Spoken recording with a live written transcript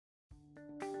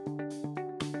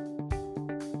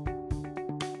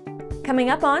Coming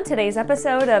up on today's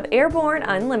episode of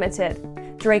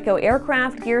Airborne-Unlimited, Draco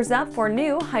Aircraft gears up for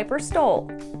new Hyper STOL.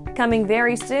 Coming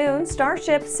very soon,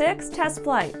 Starship 6 test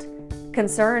flight.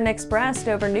 Concern expressed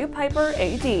over new Piper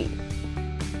AD.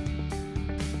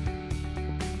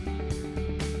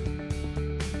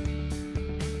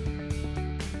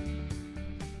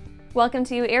 Welcome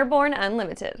to Airborne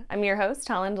Unlimited. I'm your host,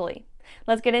 Talon.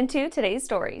 Let's get into today's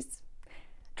stories.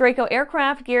 Draco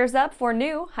Aircraft gears up for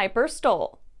new Hyper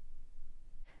STOL.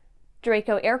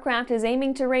 Draco Aircraft is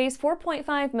aiming to raise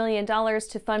 $4.5 million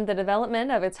to fund the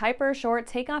development of its hyper short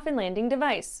takeoff and landing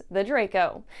device, the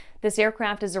Draco. This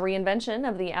aircraft is a reinvention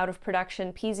of the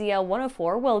out-of-production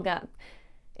PZL-104 Wilga.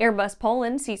 Airbus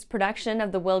Poland ceased production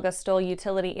of the Wilga STOL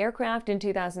utility aircraft in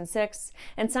 2006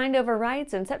 and signed over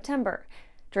rights in September.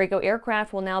 Draco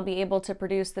Aircraft will now be able to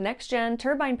produce the next-gen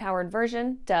turbine-powered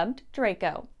version, dubbed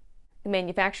Draco. The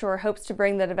manufacturer hopes to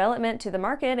bring the development to the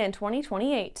market in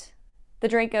 2028. The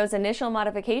Draco's initial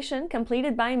modification,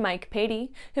 completed by Mike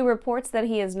Patey, who reports that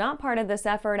he is not part of this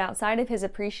effort outside of his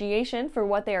appreciation for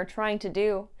what they are trying to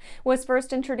do, was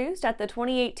first introduced at the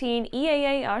 2018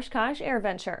 EAA Oshkosh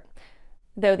AirVenture.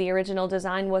 Though the original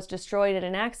design was destroyed in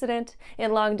an accident, it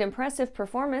logged impressive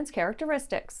performance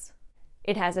characteristics.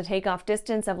 It has a takeoff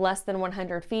distance of less than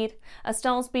 100 feet, a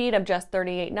stall speed of just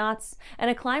 38 knots, and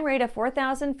a climb rate of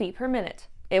 4,000 feet per minute.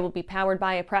 It will be powered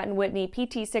by a Pratt & Whitney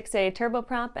PT-6A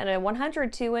turboprop and a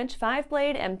 102-inch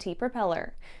 5-blade MT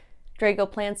propeller. Draco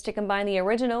plans to combine the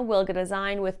original Wilga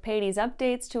design with Patey's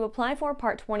updates to apply for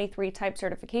Part 23 type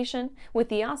certification with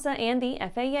the EASA and the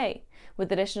FAA,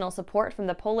 with additional support from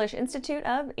the Polish Institute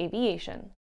of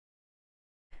Aviation.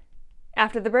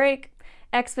 After the break,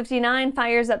 X-59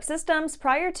 fires up systems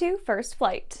prior to first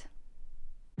flight.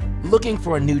 Looking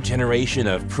for a new generation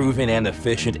of proven and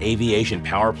efficient aviation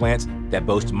power plants that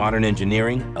boast modern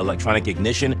engineering, electronic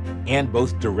ignition, and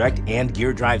both direct and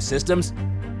gear drive systems?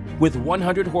 With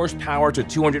 100 horsepower to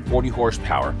 240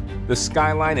 horsepower, the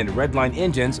Skyline and Redline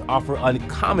engines offer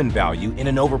uncommon value in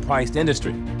an overpriced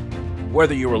industry.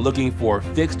 Whether you are looking for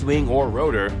fixed wing or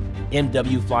rotor,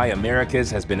 MW Fly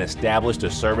Americas has been established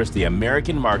to service the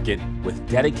American market with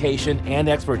dedication and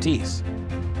expertise.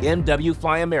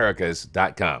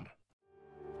 MWFlyAmericas.com.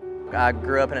 I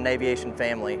grew up in an aviation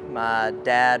family. My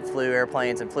dad flew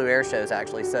airplanes and flew air shows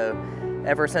actually, so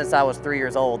ever since I was 3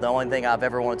 years old, the only thing I've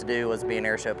ever wanted to do was be an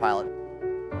air show pilot.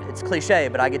 It's cliche,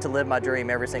 but I get to live my dream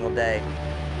every single day.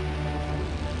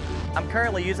 I'm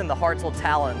currently using the Heartzel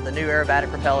Talon, the new aerobatic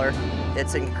propeller.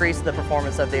 It's increased the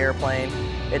performance of the airplane.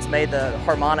 It's made the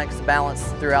harmonics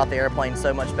balance throughout the airplane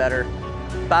so much better.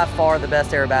 By far the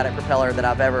best aerobatic propeller that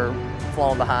I've ever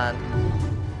flown behind.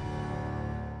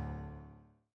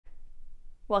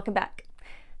 Welcome back.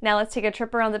 Now let's take a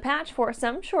trip around the patch for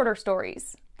some shorter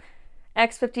stories.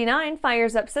 X-59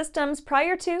 fires up systems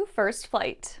prior to first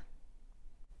flight.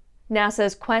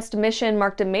 NASA's Quest mission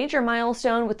marked a major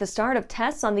milestone with the start of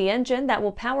tests on the engine that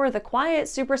will power the quiet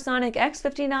supersonic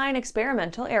X-59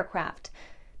 experimental aircraft.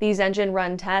 These engine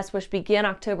run tests, which begin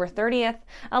October 30th,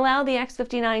 allow the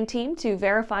X-59 team to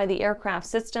verify the aircraft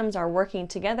systems are working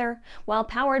together while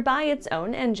powered by its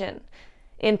own engine.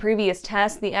 In previous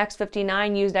tests, the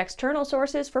X-59 used external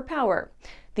sources for power.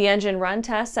 The engine run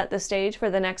test set the stage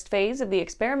for the next phase of the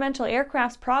experimental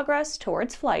aircraft's progress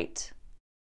towards flight.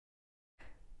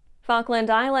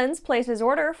 Falkland Islands places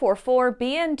order for 4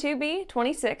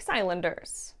 BN-2B-26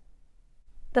 Islanders.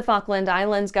 The Falkland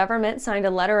Islands government signed a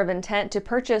letter of intent to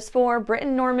purchase 4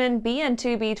 britten-norman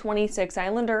BN-2B-26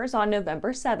 Islanders on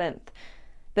November 7th.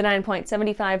 The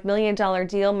 $9.75 million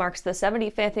deal marks the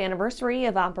 75th anniversary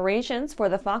of operations for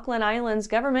the Falkland Islands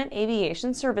Government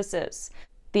Aviation Services.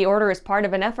 The order is part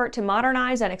of an effort to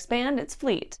modernize and expand its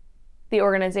fleet. The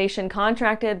organization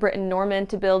contracted britten-norman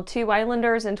to build 2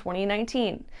 Islanders in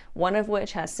 2019, one of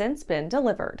which has since been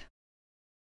delivered.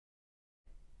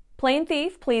 Plane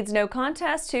thief pleads no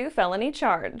contest to felony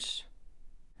charge.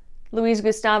 Luis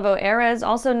Gustavo Ares,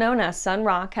 also known as Sun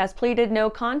Rock, has pleaded no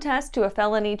contest to a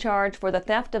felony charge for the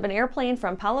theft of an airplane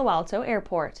from Palo Alto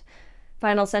Airport.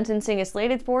 Final sentencing is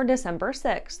slated for December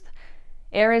 6th.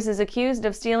 Ares is accused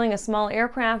of stealing a small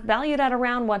aircraft valued at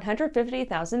around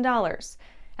 $150,000.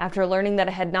 After learning that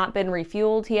it had not been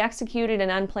refueled, he executed an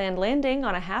unplanned landing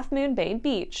on a Half Moon Bay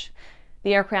beach.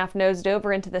 The aircraft nosed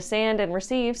over into the sand and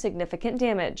received significant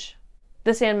damage.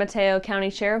 The San Mateo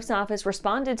County Sheriff's Office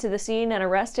responded to the scene and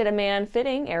arrested a man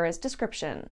fitting Ares'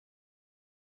 description.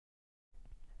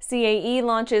 CAE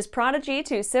launches Prodigy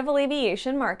to civil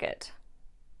aviation market.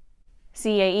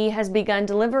 CAE has begun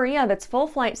delivery of its full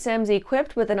flight sims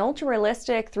equipped with an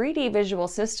ultra-realistic 3D visual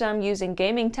system using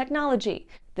gaming technology,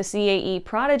 the CAE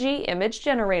Prodigy image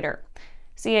generator.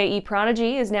 CAE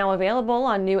Prodigy is now available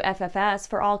on new FFS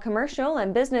for all commercial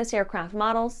and business aircraft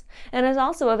models, and is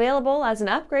also available as an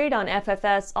upgrade on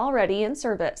FFS already in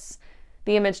service.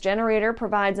 The image generator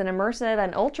provides an immersive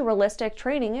and ultra-realistic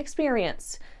training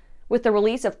experience. With the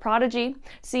release of Prodigy,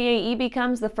 CAE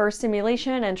becomes the first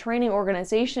simulation and training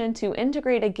organization to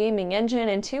integrate a gaming engine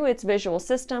into its visual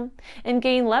system and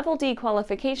gain Level D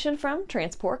qualification from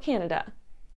Transport Canada.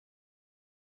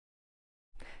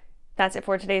 That's it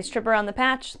for today's trip around the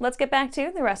patch. Let's get back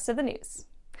to the rest of the news.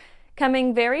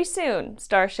 Coming very soon,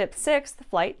 Starship's 6th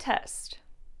flight test.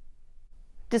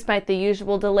 Despite the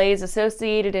usual delays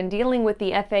associated in dealing with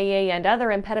the FAA and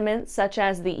other impediments such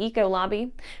as the eco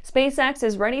lobby, SpaceX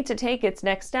is ready to take its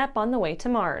next step on the way to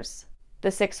Mars. The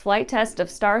 6th flight test of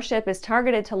Starship is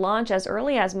targeted to launch as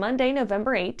early as Monday,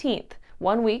 November 18th,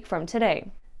 1 week from today.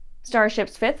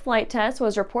 Starship's 5th flight test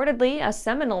was reportedly a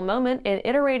seminal moment in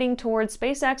iterating towards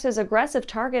SpaceX's aggressive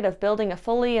target of building a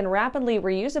fully and rapidly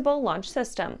reusable launch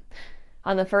system.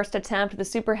 On the first attempt, the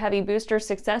Super Heavy booster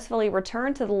successfully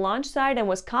returned to the launch site and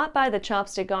was caught by the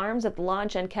chopstick arms of the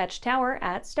launch and catch tower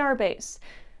at Starbase.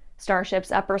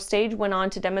 Starship's upper stage went on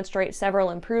to demonstrate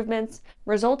several improvements,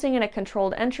 resulting in a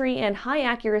controlled entry and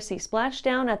high-accuracy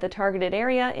splashdown at the targeted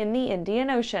area in the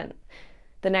Indian Ocean.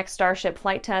 The next Starship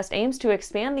flight test aims to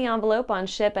expand the envelope on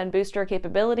ship and booster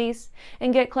capabilities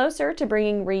and get closer to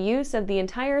bringing reuse of the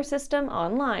entire system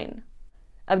online.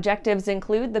 Objectives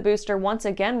include the booster once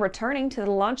again returning to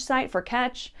the launch site for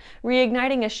catch,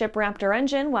 reigniting a ship Raptor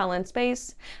engine while in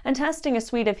space, and testing a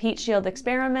suite of heat shield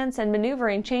experiments and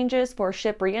maneuvering changes for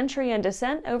ship re-entry and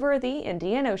descent over the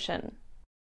Indian Ocean.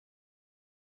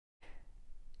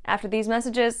 After these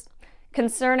messages,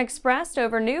 concern expressed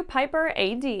over new Piper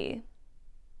AD.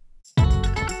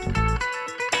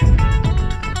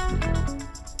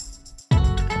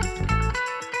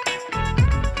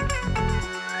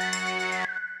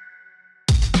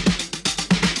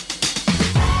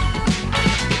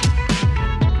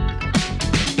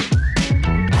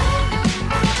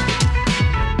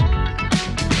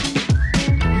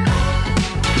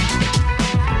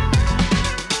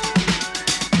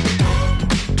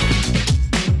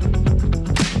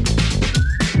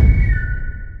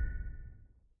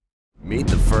 Meet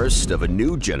the first of a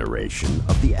new generation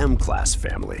of the M-Class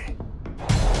family.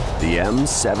 The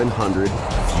M700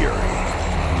 Fury.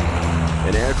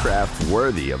 An aircraft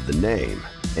worthy of the name,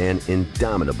 an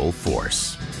indomitable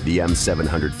force. The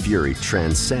M700 Fury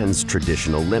transcends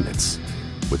traditional limits.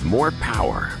 With more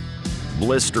power,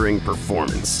 blistering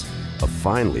performance, a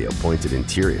finely appointed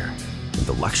interior, and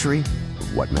the luxury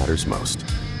of what matters most.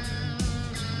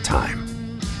 Time.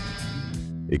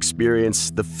 Experience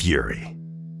the Fury.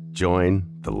 Join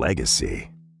the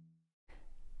legacy.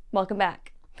 Welcome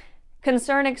back.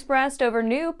 Concern expressed over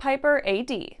new Piper AD.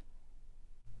 The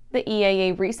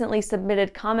EAA recently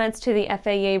submitted comments to the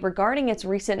FAA regarding its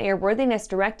recent airworthiness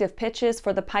directive pitches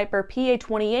for the Piper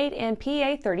PA-28 and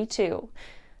PA-32.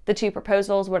 The two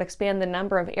proposals would expand the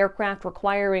number of aircraft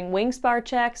requiring wing spar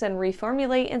checks and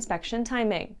reformulate inspection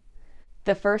timing.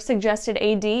 The first suggested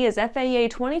AD is FAA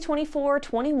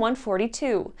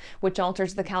 2024-2142, which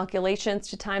alters the calculations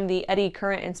to time the eddy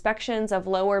current inspections of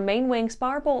lower main wing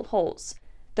spar bolt holes.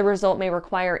 The result may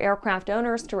require aircraft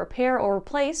owners to repair or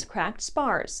replace cracked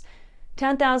spars.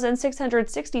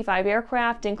 10,665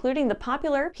 aircraft, including the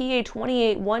popular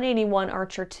PA-28-181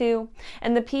 Archer II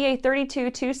and the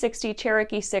PA-32-260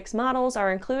 Cherokee 6 models,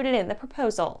 are included in the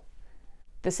proposal.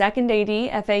 The second AD,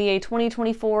 FAA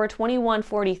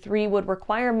 2024-2143, would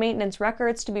require maintenance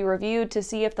records to be reviewed to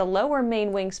see if the lower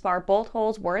main wing spar bolt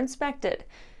holes were inspected.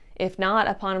 If not,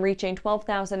 upon reaching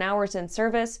 12,000 hours in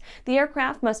service, the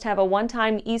aircraft must have a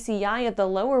one-time ECI of the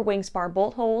lower wing spar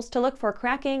bolt holes to look for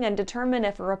cracking and determine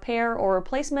if a repair or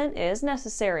replacement is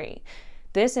necessary.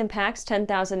 This impacts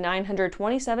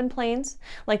 10,927 planes,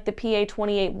 like the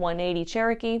PA-28-180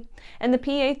 Cherokee and the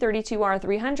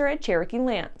PA-32R-300 Cherokee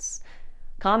Lance.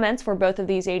 Comments for both of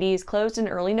these ADs closed in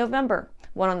early November,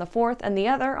 one on the 4th and the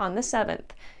other on the 7th.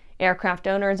 Aircraft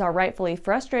owners are rightfully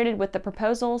frustrated with the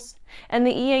proposals, and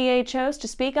the EAA chose to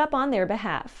speak up on their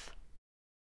behalf.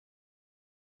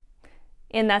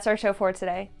 And that's our show for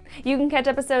today. You can catch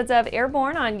episodes of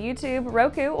Airborne on YouTube,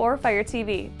 Roku, or Fire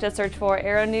TV. Just search for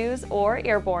Aero-News or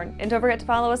Airborne, and don't forget to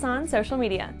follow us on social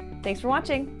media. Thanks for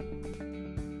watching!